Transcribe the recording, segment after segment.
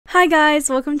Hi guys,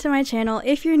 welcome to my channel.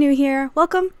 If you're new here,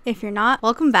 welcome. If you're not,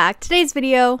 welcome back. Today's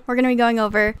video, we're going to be going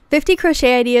over 50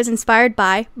 crochet ideas inspired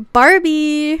by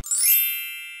Barbie.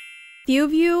 Few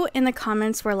of you in the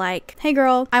comments were like, hey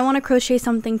girl, I want to crochet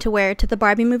something to wear to the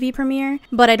Barbie movie premiere,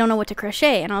 but I don't know what to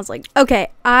crochet. And I was like,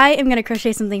 okay, I am going to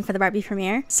crochet something for the Barbie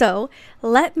premiere. So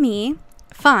let me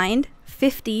find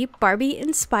 50 Barbie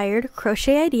inspired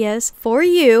crochet ideas for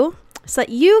you, so that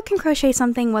you can crochet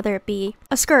something, whether it be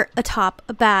a skirt, a top,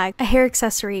 a bag, a hair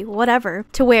accessory, whatever,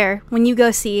 to wear when you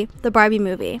go see the Barbie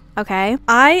movie, okay?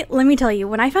 Let me tell you,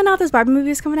 when I found out this Barbie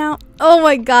movie is coming out, oh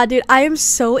my god, dude, I am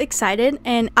so excited,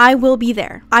 and I will be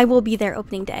there. I will be there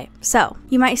opening day. So,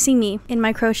 you might see me in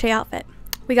my crochet outfit.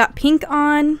 We got pink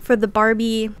on for the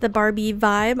Barbie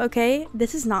vibe, okay?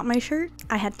 This is not my shirt.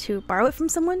 I had to borrow it from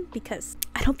someone because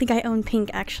I don't think I own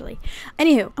pink, actually.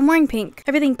 Anywho, I'm wearing pink.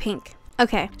 Everything pink.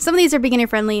 Okay, some of these are beginner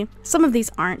friendly, some of these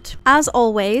aren't. As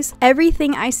always,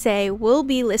 everything I say will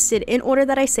be listed in order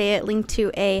that I say it, linked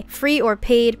to a free or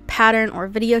paid pattern or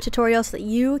video tutorial so that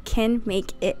you can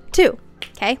make it too,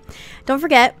 okay? Don't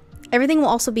forget, everything will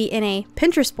also be in a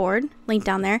Pinterest board, linked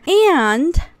down there,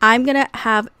 and I'm gonna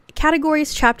have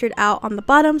categories chaptered out on the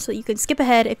bottom so that you can skip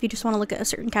ahead if you just want to look at a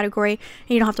certain category and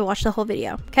you don't have to watch the whole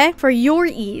video, okay? For your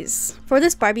ease, for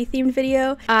this Barbie themed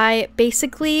video, I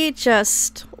basically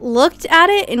just looked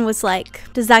at it and was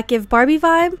like, does that give Barbie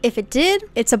vibe? If it did,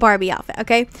 it's a Barbie outfit,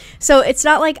 okay? So it's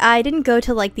not like I didn't go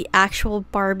to like the actual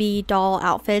Barbie doll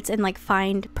outfits and like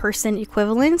find person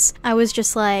equivalents. I was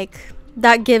just like,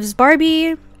 that gives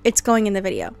Barbie, it's going in the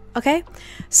video. Okay,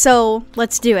 so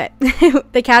let's do it.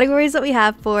 The categories that we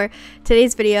have for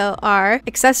today's video are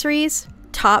accessories,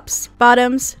 tops,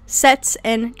 bottoms, sets,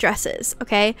 and dresses.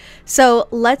 Okay, so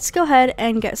let's go ahead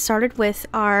and get started with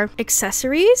our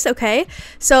accessories. Okay,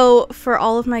 so for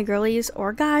all of my girlies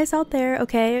or guys out there,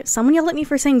 okay, someone yelled at me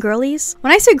for saying girlies.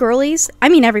 When I say girlies, I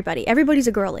mean everybody. Everybody's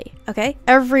a girly, okay?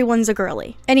 Everyone's a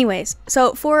girly. Anyways,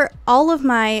 so for all of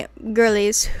my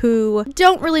girlies who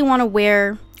don't really want to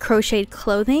wear crocheted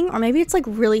clothing, or maybe it's like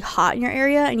really hot in your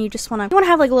area and you just want to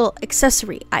have like a little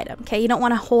accessory item, okay? You don't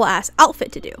want a whole ass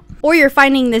outfit to do, or you're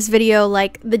finding this video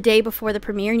like the day before the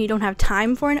premiere and you don't have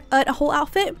time for a whole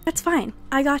outfit. That's fine,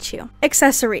 I got you.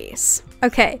 Accessories.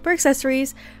 Okay, for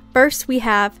accessories, first we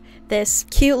have this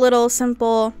cute little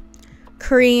simple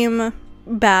cream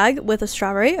bag with a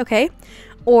strawberry, okay?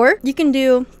 Or you can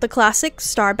do the classic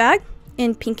star bag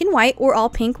in pink and white, or all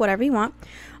pink, whatever you want.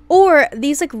 Or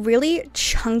these like really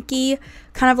chunky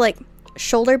kind of like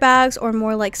shoulder bags, or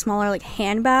more like smaller like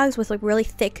handbags with like really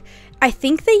thick, I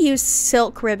think they use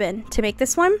silk ribbon to make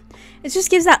this one. It just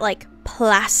gives that like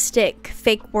plastic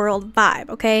fake world vibe,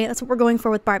 okay? That's what we're going for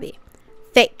with Barbie.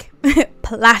 Fake.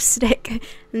 Plastic.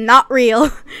 Not real.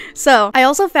 So I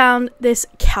also found this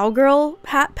cowgirl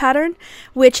hat pattern,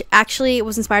 which actually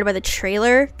was inspired by the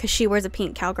trailer because she wears a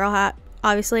pink cowgirl hat,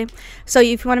 obviously. So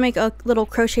if you want to make a little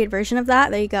crocheted version of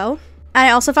that, there you go. And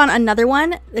I also found another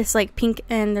one, this like pink,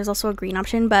 and there's also a green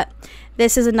option, but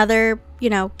this is another, you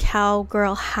know,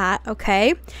 cowgirl hat,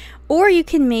 okay? Or you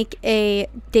can make a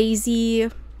daisy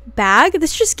bag.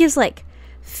 This just gives like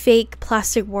fake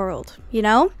plastic world, you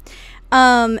know?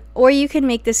 Or you can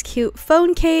make this cute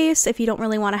phone case if you don't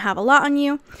really want to have a lot on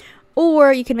you.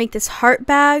 Or you can make this heart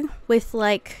bag with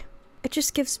like, it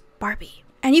just gives Barbie.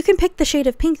 And you can pick the shade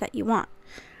of pink that you want.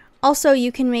 Also,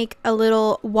 you can make a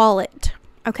little wallet.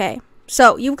 Okay,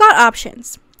 so you've got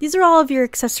options. These are all of your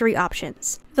accessory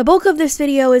options. The bulk of this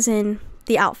video is in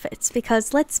the outfits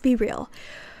because let's be real.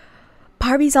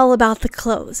 Barbie's all about the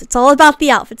clothes. It's all about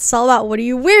the outfits. It's all about what are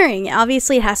you wearing.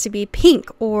 Obviously, it has to be pink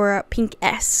or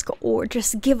pink-esque or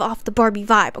just give off the Barbie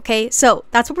vibe, okay? So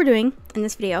that's what we're doing in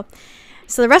this video.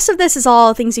 So the rest of this is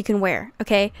all things you can wear,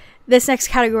 okay? This next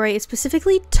category is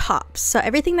specifically tops. So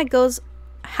everything that goes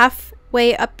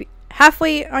halfway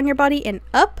on your body and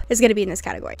up is going to be in this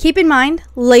category. Keep in mind,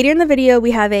 later in the video,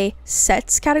 we have a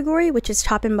sets category, which is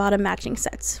top and bottom matching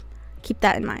sets. Keep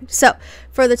that in mind. So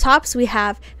for the tops, we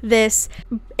have this,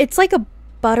 it's like a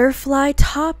butterfly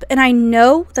top. And I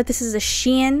know that this is a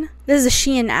Shein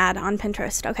ad on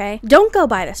Pinterest, okay? Don't go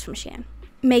buy this from Shein.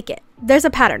 Make it. There's a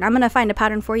pattern. I'm gonna find a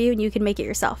pattern for you and you can make it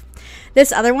yourself.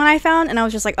 This other one I found and I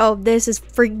was just like, oh, this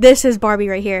is Barbie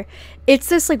right here. It's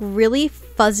this like really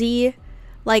fuzzy,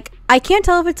 like I can't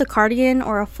tell if it's a cardigan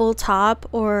or a full top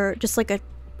or just like a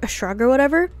shrug or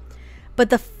whatever,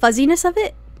 but the fuzziness of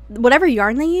it, whatever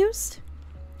yarn they used,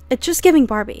 it's just giving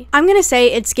Barbie. I'm gonna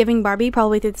say it's giving Barbie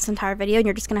probably through this entire video, and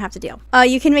you're just gonna have to deal.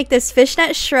 You can make this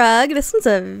fishnet shrug. This one's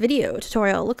a video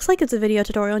tutorial. Looks like it's a video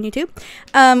tutorial on YouTube.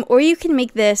 Or you can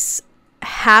make this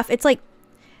half, it's like,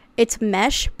 it's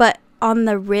mesh, but on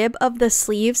the rib of the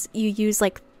sleeves, you use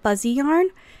like fuzzy yarn,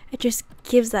 it just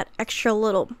gives that extra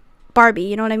little Barbie,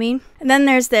 you know what I mean? And then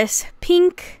there's this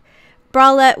pink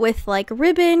bralette with like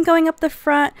ribbon going up the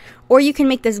front, or you can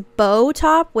make this bow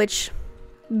top, which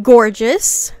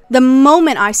gorgeous. The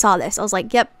moment I saw this, I was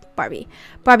like, yep, Barbie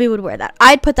would wear that.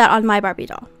 I'd put that on my Barbie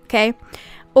doll. Okay.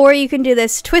 Or you can do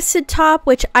this twisted top,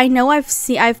 which I know I've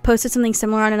posted something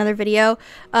similar on another video.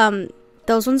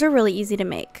 Those ones are really easy to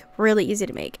make,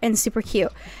 and super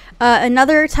cute.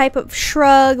 Another type of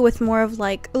shrug with more of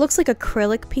like, it looks like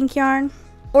acrylic pink yarn.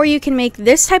 Or you can make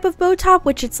this type of bow top,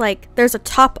 which it's like there's a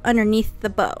top underneath the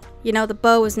bow. You know, the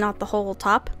bow is not the whole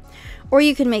top. Or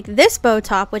you can make this bow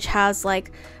top, which has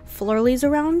like florals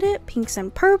around it, pinks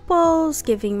and purples,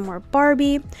 giving more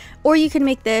Barbie. Or you can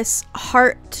make this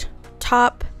heart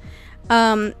top,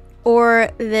 or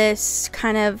this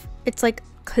kind of, it's like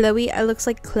Chloe. It looks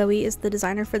like Chloe is the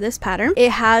designer for this pattern.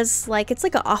 It has like, it's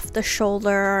like an off the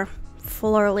shoulder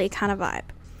florally kind of vibe.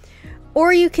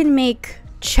 Or you can make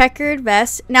checkered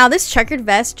vest. Now this checkered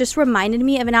vest just reminded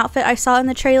me of an outfit I saw in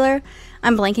the trailer.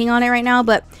 I'm blanking on it right now,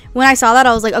 but when I saw that,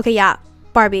 I was like, okay, yeah,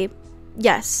 Barbie,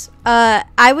 yes.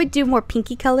 I would do more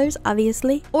pinky colors,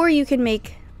 obviously. Or you can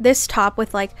make this top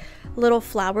with like little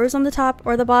flowers on the top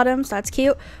or the bottom, so that's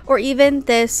cute. Or even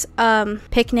this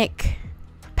picnic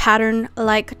pattern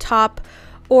like top,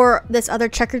 or this other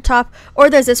checkered top. Or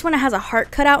there's this one that has a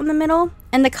heart cut out in the middle,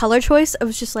 and the color choice, I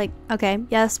was just like, okay,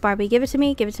 yes, Barbie, give it to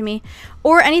me, give it to me.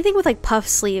 Or anything with like puff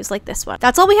sleeves like this one.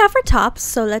 That's all we have for tops,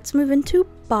 so let's move into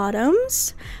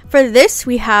bottoms. For this,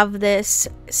 we have this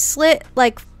slit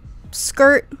like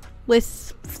skirt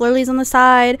with florals on the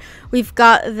side. We've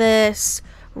got this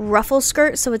ruffle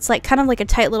skirt, so it's like kind of like a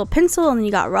tight little pencil, and then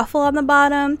you got ruffle on the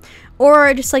bottom.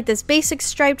 Or just like this basic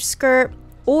striped skirt,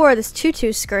 or this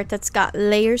tutu skirt that's got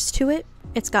layers to it.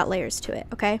 It's got layers to it,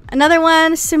 okay? Another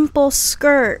one, simple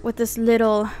skirt with this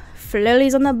little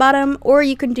florals on the bottom. Or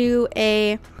you can do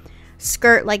a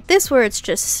skirt like this where it's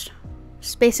just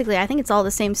basically, I think it's all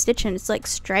the same stitch, and it's like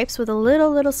stripes with a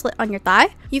little slit on your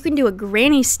thigh. You can do a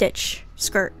granny stitch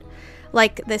skirt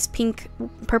like this pink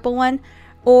purple one.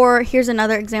 Or here's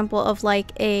another example of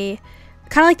like a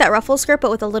kind of like that ruffle skirt,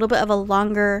 but with a little bit of a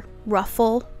longer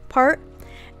ruffle part.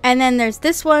 And then there's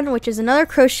this one, which is another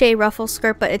crochet ruffle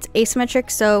skirt, but it's asymmetric,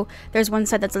 so there's one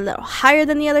side that's a little higher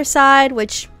than the other side,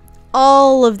 which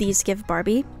all of these give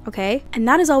Barbie, okay? And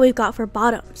that is all we've got for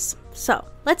bottoms. So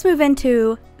let's move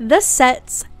into the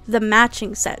sets, the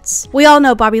matching sets. We all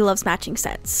know Barbie loves matching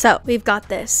sets. So we've got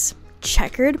this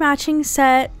checkered matching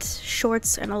set,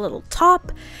 shorts and a little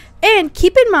top. And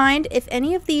keep in mind, if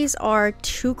any of these are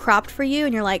too cropped for you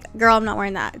and you're like, girl, I'm not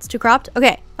wearing that, it's too cropped,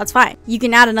 okay, that's fine. You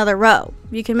can add another row.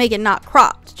 You can make it not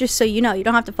cropped, just so you know. You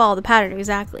don't have to follow the pattern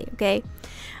exactly, okay?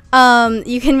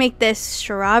 You can make this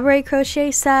strawberry crochet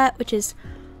set, which is,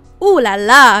 ooh la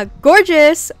la,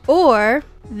 gorgeous. Or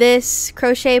this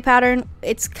crochet pattern,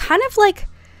 it's kind of like,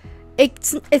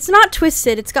 it's not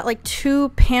twisted. It's got like two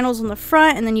panels on the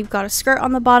front, and then you've got a skirt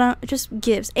on the bottom. It just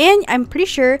gives. And I'm pretty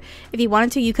sure if you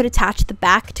wanted to, you could attach the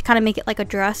back to kind of make it like a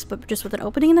dress, but just with an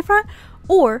opening in the front.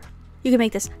 Or you can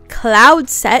make this cloud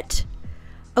set.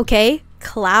 Okay,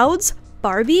 clouds,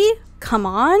 Barbie, come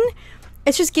on.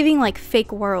 It's just giving like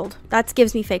fake world. That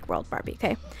gives me fake world Barbie,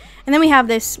 okay? And then we have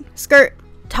this skirt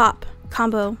top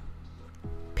combo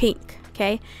pink,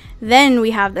 okay? Then we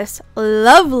have this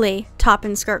lovely top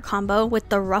and skirt combo with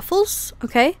the ruffles,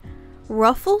 okay?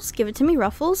 Ruffles, give it to me,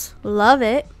 ruffles. Love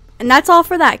it. And that's all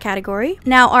for that category.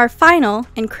 Now our final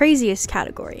and craziest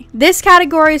category. This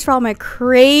category is for all my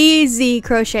crazy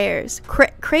crocheters.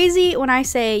 Crazy when I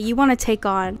say you want to take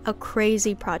on a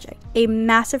crazy project, a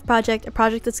massive project, a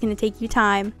project that's going to take you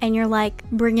time, and you're like,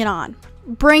 bring it on.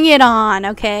 Bring it on,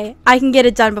 okay? I can get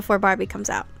it done before Barbie comes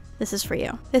out. This is for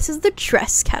you. This is the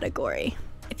dress category.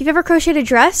 If you've ever crocheted a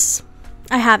dress,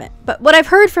 I haven't. But what I've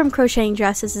heard from crocheting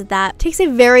dresses is that it takes a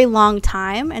very long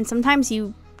time, and sometimes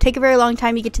you take a very long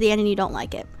time, you get to the end and you don't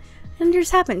like it. And it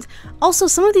just happens. Also,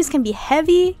 some of these can be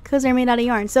heavy because they're made out of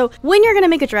yarn. So when you're going to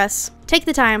make a dress, take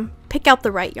the time, pick out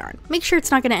the right yarn. Make sure it's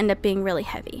not going to end up being really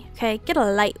heavy, okay? Get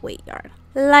a lightweight yarn.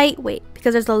 Lightweight,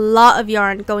 because there's a lot of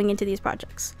yarn going into these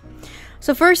projects.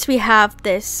 So first we have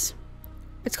this,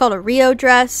 it's called a Rio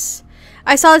dress.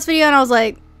 I saw this video and I was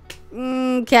like,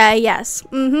 okay, yes.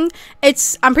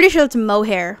 I'm pretty sure it's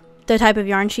mohair. The type of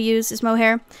yarn she used is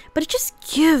mohair, but it just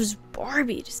gives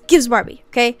Barbie,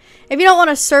 okay? If you don't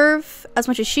want to serve as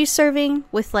much as she's serving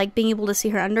with like being able to see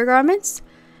her undergarments,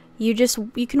 you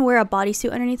can wear a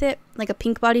bodysuit underneath it, like a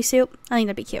pink bodysuit. I think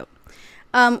that'd be cute.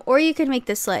 Or you could make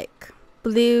this like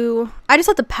blue. I just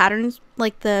thought the patterns,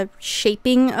 like the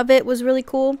shaping of it was really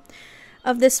cool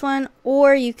of this one.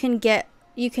 Or you can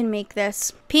you can make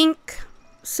this pink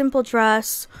simple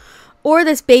dress or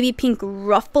this baby pink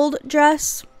ruffled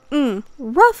dress.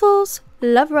 Ruffles.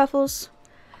 Love ruffles.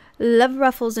 Love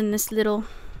ruffles in this little,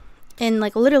 in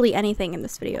like literally anything in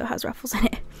this video has ruffles in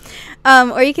it.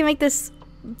 Or you can make this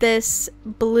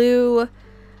blue,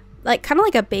 like kind of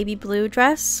like a baby blue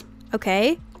dress,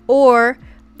 okay? Or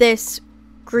this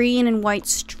green and white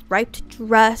striped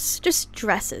dress. Just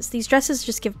dresses. These dresses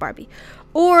just give Barbie.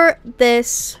 Or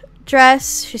this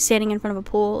dress, she's standing in front of a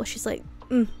pool. She's like,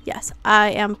 yes,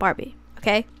 I am Barbie,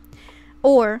 okay?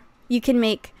 Or you can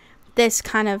make this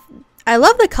kind of, I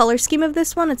love the color scheme of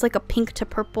this one. It's like a pink to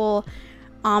purple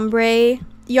ombre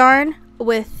yarn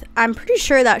with, I'm pretty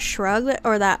sure that shrug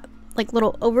or that like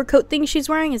little overcoat thing she's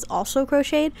wearing is also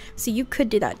crocheted. So you could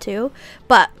do that too.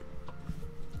 But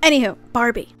anywho,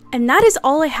 Barbie. And that is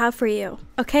all I have for you,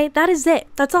 okay? That is it.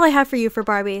 That's all I have for you for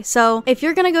Barbie. So if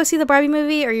you're gonna go see the Barbie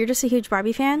movie or you're just a huge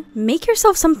Barbie fan, make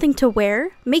yourself something to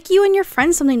wear. Make you and your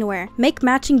friends something to wear. Make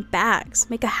matching bags.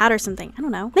 Make a hat or something. I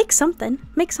don't know. Make something.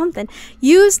 Make something.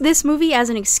 Use this movie as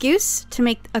an excuse to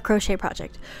make a crochet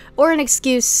project or an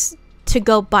excuse to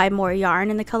go buy more yarn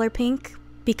in the color pink,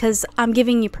 because I'm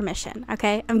giving you permission,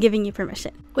 okay? I'm giving you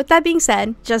permission. With that being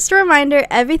said, just a reminder,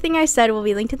 everything I said will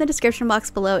be linked in the description box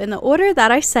below in the order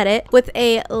that I said it, with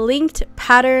a linked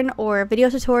pattern or video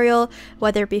tutorial,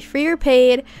 whether it be free or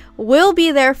paid, will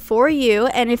be there for you.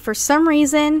 And if for some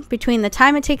reason, between the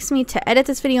time it takes me to edit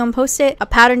this video and post it, a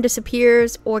pattern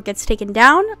disappears or gets taken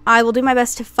down, I will do my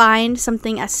best to find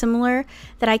something as similar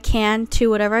that I can to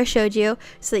whatever I showed you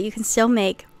so that you can still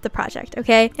make the project,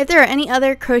 okay? If there are any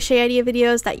other crochet idea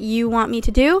videos that you want me to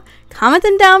do, comment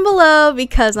them down below,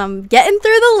 because I'm getting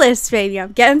through the list, baby.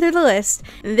 I'm getting through the list.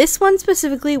 This one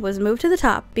specifically was moved to the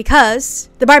top because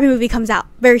the Barbie movie comes out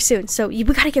very soon. So we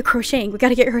gotta get crocheting. We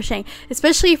gotta get crocheting,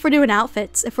 especially if we're doing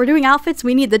outfits. If we're doing outfits,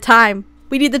 we need the time.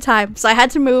 We need the time. So I had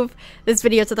to move this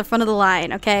video to the front of the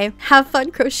line, okay? Have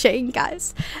fun crocheting,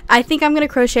 guys. I think I'm gonna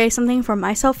crochet something for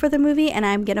myself for the movie, and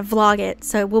I'm gonna vlog it,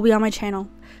 so it will be on my channel.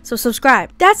 So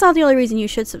subscribe. That's not the only reason you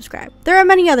should subscribe. There are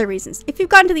many other reasons. If you've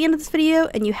gotten to the end of this video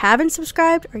and you haven't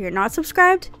subscribed, or you're not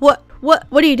subscribed, what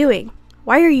are you doing?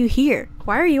 Why are you here?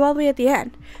 Why are you all the way at the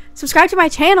end? Subscribe to my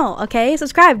channel, okay?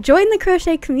 Subscribe. Join the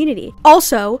crochet community.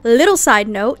 Also, little side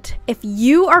note, if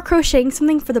you are crocheting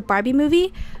something for the Barbie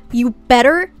movie, you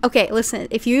better, okay, listen,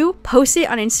 if you post it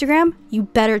on Instagram, you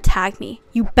better tag me.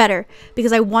 You better,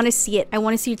 because I want to see it. I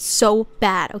want to see it so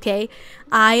bad, okay?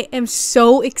 I am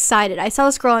so excited. I saw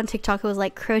this girl on TikTok who was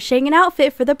like, crocheting an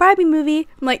outfit for the Barbie movie.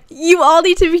 I'm like, you all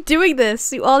need to be doing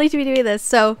this. You all need to be doing this.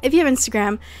 So if you have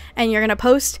Instagram and you're going to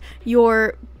post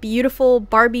your beautiful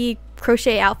Barbie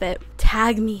crochet outfit,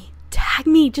 tag me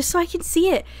just so I can see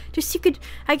it. Just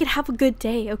I could have a good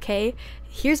day, okay?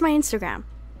 Here's my Instagram.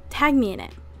 Tag me in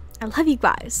it. I love you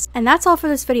guys. And that's all for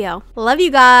this video. Love you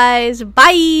guys.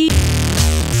 Bye.